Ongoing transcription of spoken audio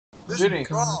Ginny.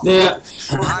 Yeah.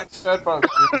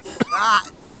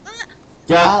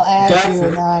 I'll add you,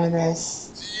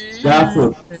 Anonymous.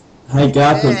 Garfield. Hey,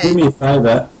 Garfield, do me a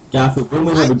favour. Garfield, when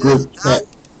we have a group chat,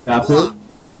 Garfield,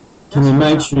 can you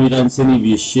make sure you don't send any of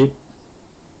your shit?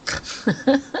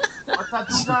 Well,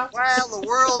 the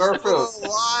world's full of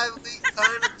lively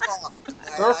kind of talk.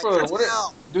 Garfield,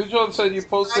 Dujon said you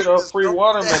posted a free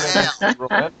watermelon,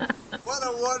 man. What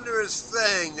a wondrous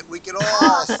thing that we can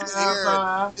all sit here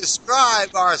and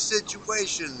describe our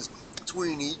situations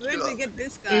between each other. Where did they get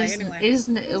this guy anyway?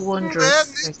 Isn't it a wondrous Let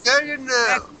me tell you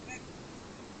now.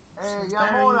 Hey,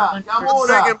 Yamura, I'm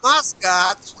drinking my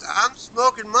scotch. I'm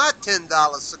smoking my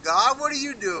 $10 cigar. What are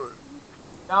you doing?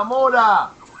 Yamura.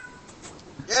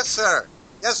 Yes, sir.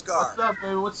 Yes, Gar. What's up,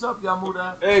 baby? What's up,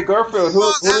 Yamura? Hey, Garfield,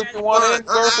 who did you want in,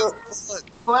 Garfield?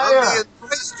 Player. I'm being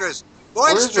boisterous.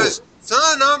 Boisterous.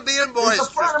 Son, I'm being boisterous. It's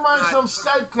a friend of mine from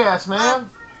Skypecast, man.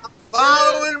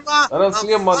 Following my... I don't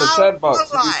see him on the chat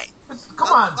box. Come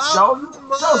on, Joe.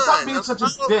 Joe, stop being such a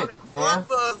dick, man.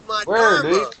 Where,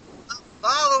 dude?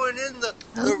 Following in the...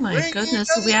 Oh my goodness,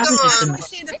 we have a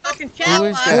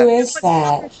Who is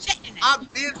that? I'm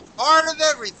being part of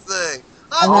everything.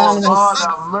 Anonymous.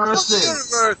 I'm mercy. Full of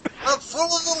the universe. I'm full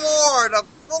of the Lord. I'm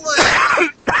full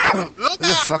of... Look What the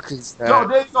fuck is that? Joe,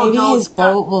 there you go, Maybe Joe. his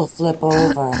boat will flip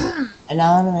over.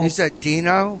 Anonymous. Is that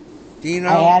Dino? Dino?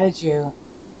 I added you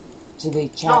to the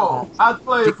chat Joe, box. I'll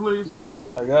play it, please.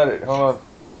 I got it. Hold on.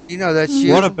 Dino, that's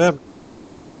you. What about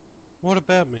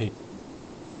me?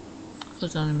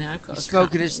 Hold on a minute, I've got You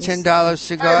smoking his $10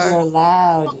 cigar? You're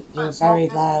loud. You're very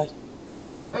loud.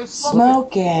 Hey,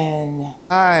 Smoking.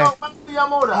 Hi.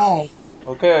 Hey.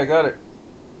 Okay, I got it.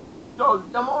 Joe,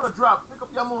 Yamura drop. Pick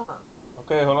up Yamura.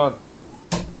 Okay, hold on.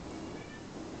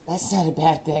 That's not a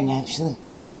bad thing, actually.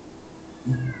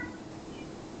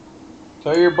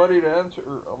 Tell your buddy to answer.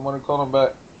 I'm gonna call him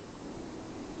back.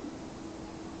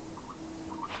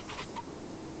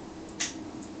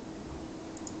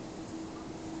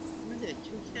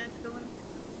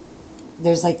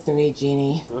 There's like 3,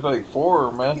 Jeannie. There's like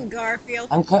 4, man. Garfield.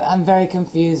 I'm very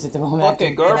confused at the moment.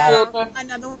 Fucking Garfield, man.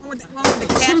 Another one with the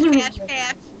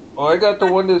cash. Oh, I got the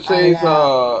one that says,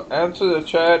 answer the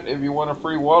chat if you want a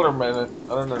free watermelon.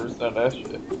 I don't understand that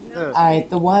shit. Alright,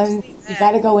 the one you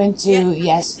gotta go into,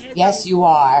 yes, you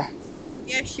are.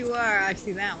 Yes, you are. I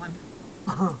see that one.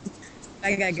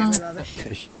 I gotta get rid of other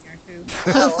shit here, too.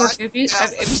 have you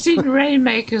seen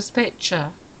Rainmaker's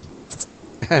picture?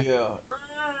 Yeah.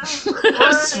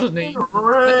 That's funny.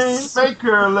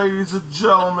 Rainmaker, ladies and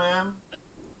gentlemen.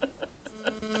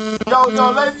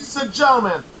 Yo, ladies and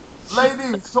gentlemen.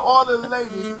 Ladies, to all the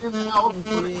ladies in the house,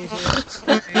 please.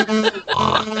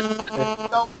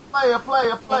 Yo, player,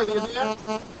 yeah?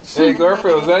 Hey,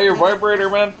 Garfield, is that your vibrator,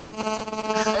 man?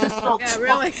 Yeah,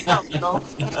 really?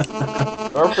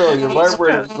 Garfield, your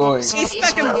vibrator's going. He's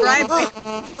fucking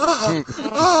vibrating.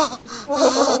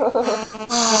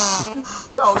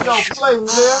 Yo, play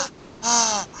there.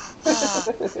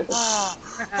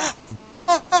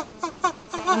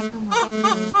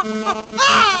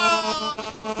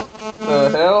 The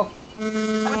hell?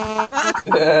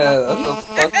 Yeah, that's a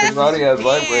fucking naughty ass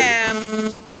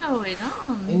vibrator. Oh, it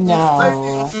on. No.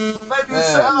 Ladies,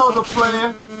 say hello to player.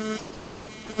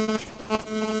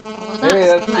 Hey,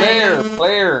 that's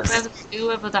player.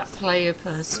 Whoever that player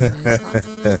person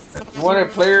is. You want a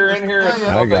player in here?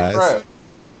 Hi, guys. Crap.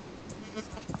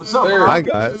 What's up, Player. Hi,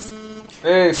 guys.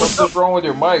 Hey, something's wrong with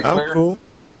your mic, I'm player. cool.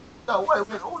 Yo, wait,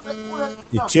 who that?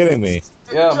 You're kidding me.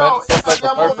 Yeah, Joe, man, it's like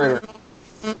a vibrator.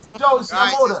 Joe, it's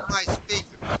Guys, Yamura. this is my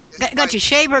speaker. Got your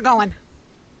shaver going.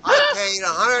 I paid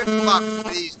 $100 for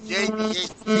these JBH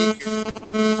speakers.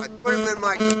 I put them in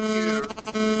my computer,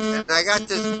 and I got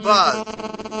this buzz.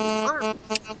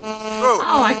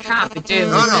 Oh, I can't be doing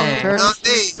No, this. not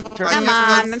these. Come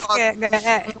on, let's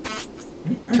get.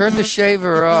 Turn the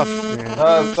shaver off.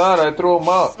 It's not. I threw him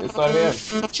out. It's not him.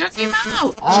 Chuck him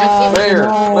out. Oh, Player,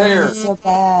 no, player. it's so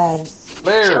bad.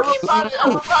 Player. Everybody,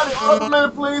 hold a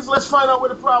minute, please. Let's find out where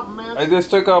the problem is. I just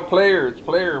took out player. It's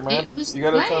player, man. It was You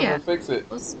gotta tell player. him to fix it. It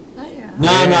was player.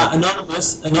 No,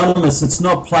 Anonymous, it's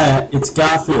not player, it's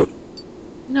Garfield.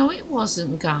 No, it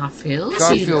wasn't Garfield.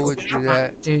 Garfield would do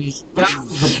that. Dude.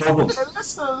 Garfield's the problem. Hey,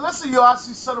 listen, you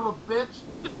Aussie son of a bitch.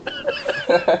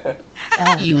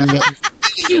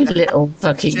 You little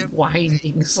fucking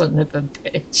winding son of a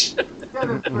bitch. Get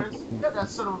it, Chris. Get that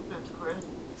son of a bitch, Chris.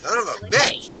 Son of a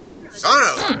bitch. Son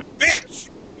of a bitch.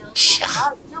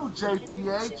 Not you,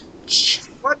 JPH.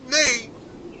 What me?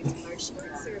 It's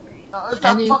that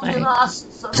fucking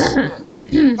Aussie son of a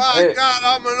bitch. By God,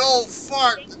 I'm an old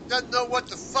fart that doesn't know what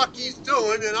the fuck he's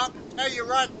doing, and I'll tell you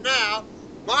right now,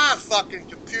 My fucking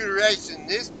computeration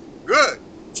is good.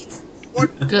 What?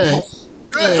 Good.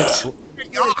 Good.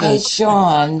 Hey,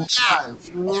 Sean,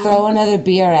 throw another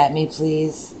beer at me,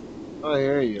 please. I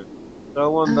hear you.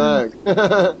 Throw one back.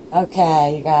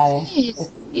 Okay, you got it. Jeez,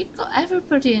 you've got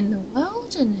everybody in the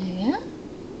world in here.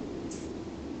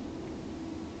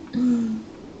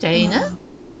 Dana?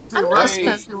 I've not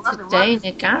Hey. spoken to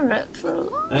Dana Garrett for a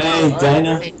long time. Hey,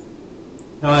 Dana.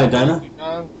 Hi, Dana.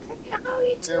 How are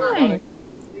you doing?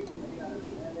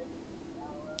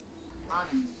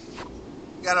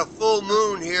 We got a full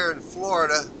moon here in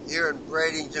Florida. Here in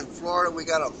Bradenton, Florida, we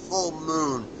got a full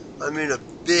moon. I mean, a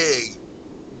big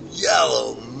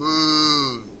yellow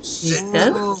moon.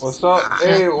 What's up?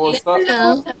 Hey, what's up?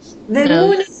 The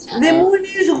moon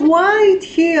is white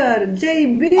here,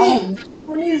 JB. The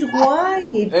moon is white.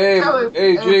 Hey,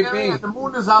 JB. The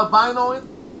moon is albino.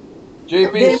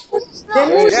 JB. Yes,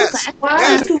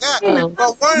 white.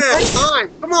 But one at a time.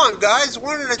 Come on, guys,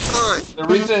 one at a time. The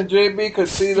reason JB could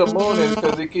see the moon is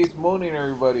because he keeps mooning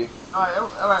everybody. All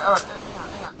right.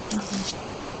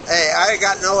 Hey, I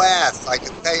got no ass. I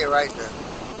can tell you right now.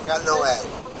 Got no ass.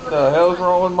 What the hell's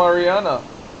wrong with Mariana?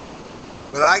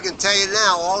 But I can tell you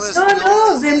now, all this. No,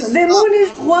 the moon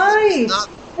is white. The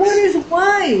moon is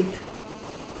white.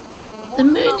 The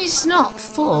moon is not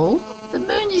full. The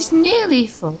moon is nearly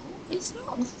full. It's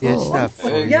not full. Yeah, it's not full.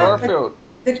 Hey, Yeah, Garfield.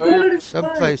 The color is Some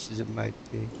white. places it might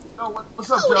be. What's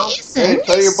up, Joe? Hey,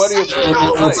 tell your buddy it's I'm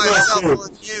gonna put myself on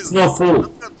It's mute. not full.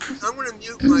 I'm gonna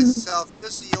mute myself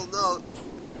just so you'll know.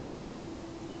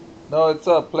 No, it's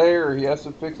a player. He has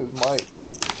to fix his mic.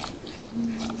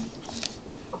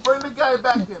 Bring the guy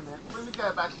back in, man. Bring the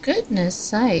guy back in. Goodness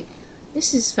sake.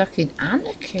 This is fucking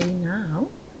anarchy now.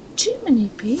 Too many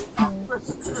people. Chris,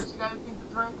 you got anything to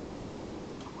drink?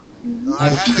 I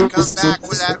had to come back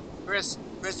with that, Chris,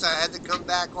 I had to come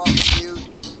back off mute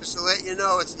just to let you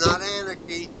know it's not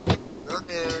anarchy. Not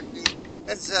anarchy.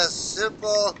 It's a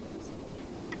simple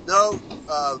note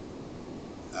of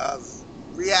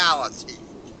reality.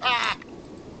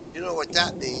 You know what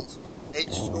that means?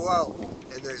 H2O.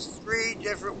 And there's 3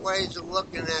 different ways of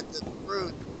looking at the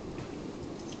truth.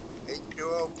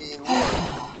 H2O being one.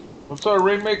 What's up,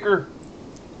 Rainmaker?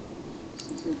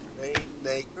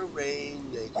 Rainmaker,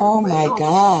 rainmaker. Oh my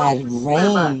God,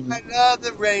 rain. I love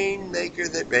the rainmaker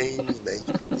that rains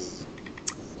making me.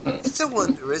 It's a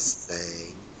wondrous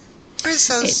thing. You're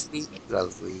so sweet,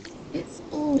 lovely. It's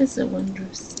always a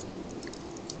wondrous.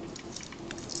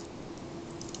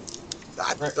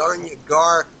 God darn you,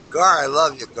 Gar. Gar, I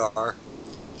love you, Gar.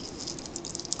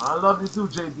 I love you too,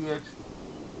 JBH.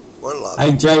 One love.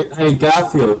 Hey,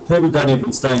 Garfield. People don't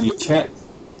even stay in your chat.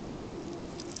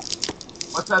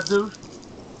 What's that, dude?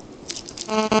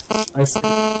 I see.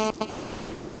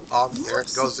 Oh, there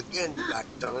it goes again. God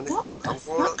darn it. I'm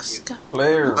going on mute.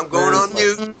 Player. I'm going on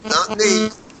mute. Not me.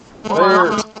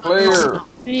 Player.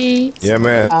 Yeah,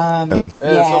 man.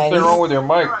 There's something wrong with your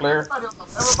mic, player.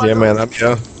 Yeah, man. I'm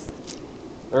here.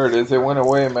 There it is. It went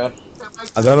away, man.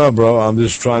 I don't know, bro. I'm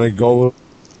just trying to go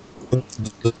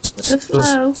With the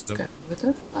flow. Go with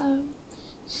the flow.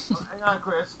 Hang on,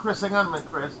 Chris. Hang on a minute,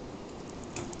 Chris.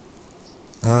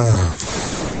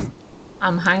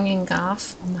 I'm hanging,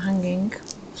 Garth. I'm hanging.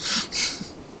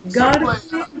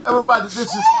 Everybody,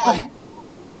 this is play.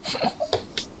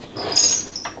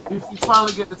 If you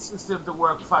finally get the system to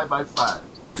work 5x5.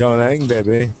 Don't hang,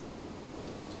 baby.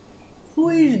 Who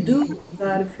is do,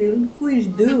 Garfield? Who is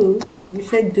do? You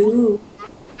said do.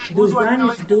 Duzan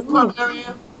is do.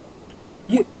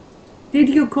 Did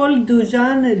you call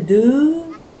Duzan a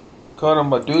do? Call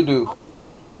him a doo-doo.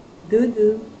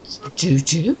 Do-do.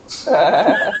 Doo-doo?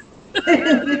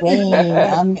 Rain,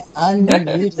 I'm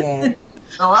unmuted.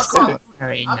 No, I call it.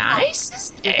 Very nice,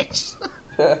 isn't it?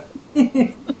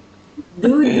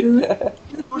 Do-do.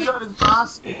 Duzan is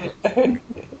boss.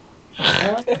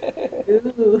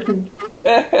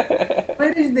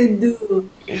 Where is the do?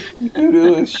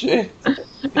 Doo-doo is shit.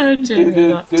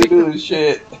 Doo-doo is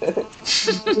shit.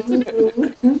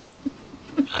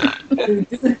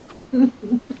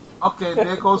 Okay,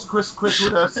 there goes Chris with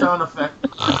a sound effect. What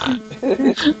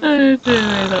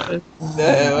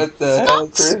the hell,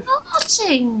 Chris? Stop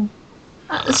snorting!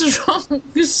 That's wrong.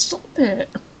 Stop it.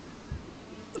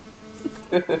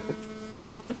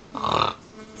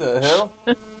 The hell?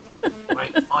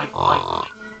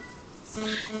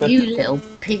 You little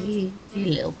piggy. You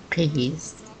little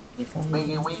piggies. I'm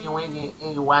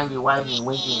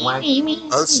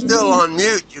still on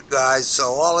mute, you guys,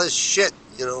 so all this shit,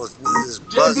 you know, this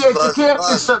buzz, not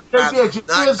coming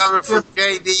from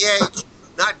JBH,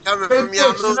 not coming from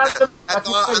Yahoo. I'm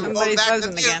going back to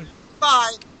mute.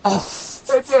 Bye.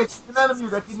 JBH, you're not on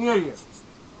mute, I can hear you.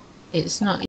 It's not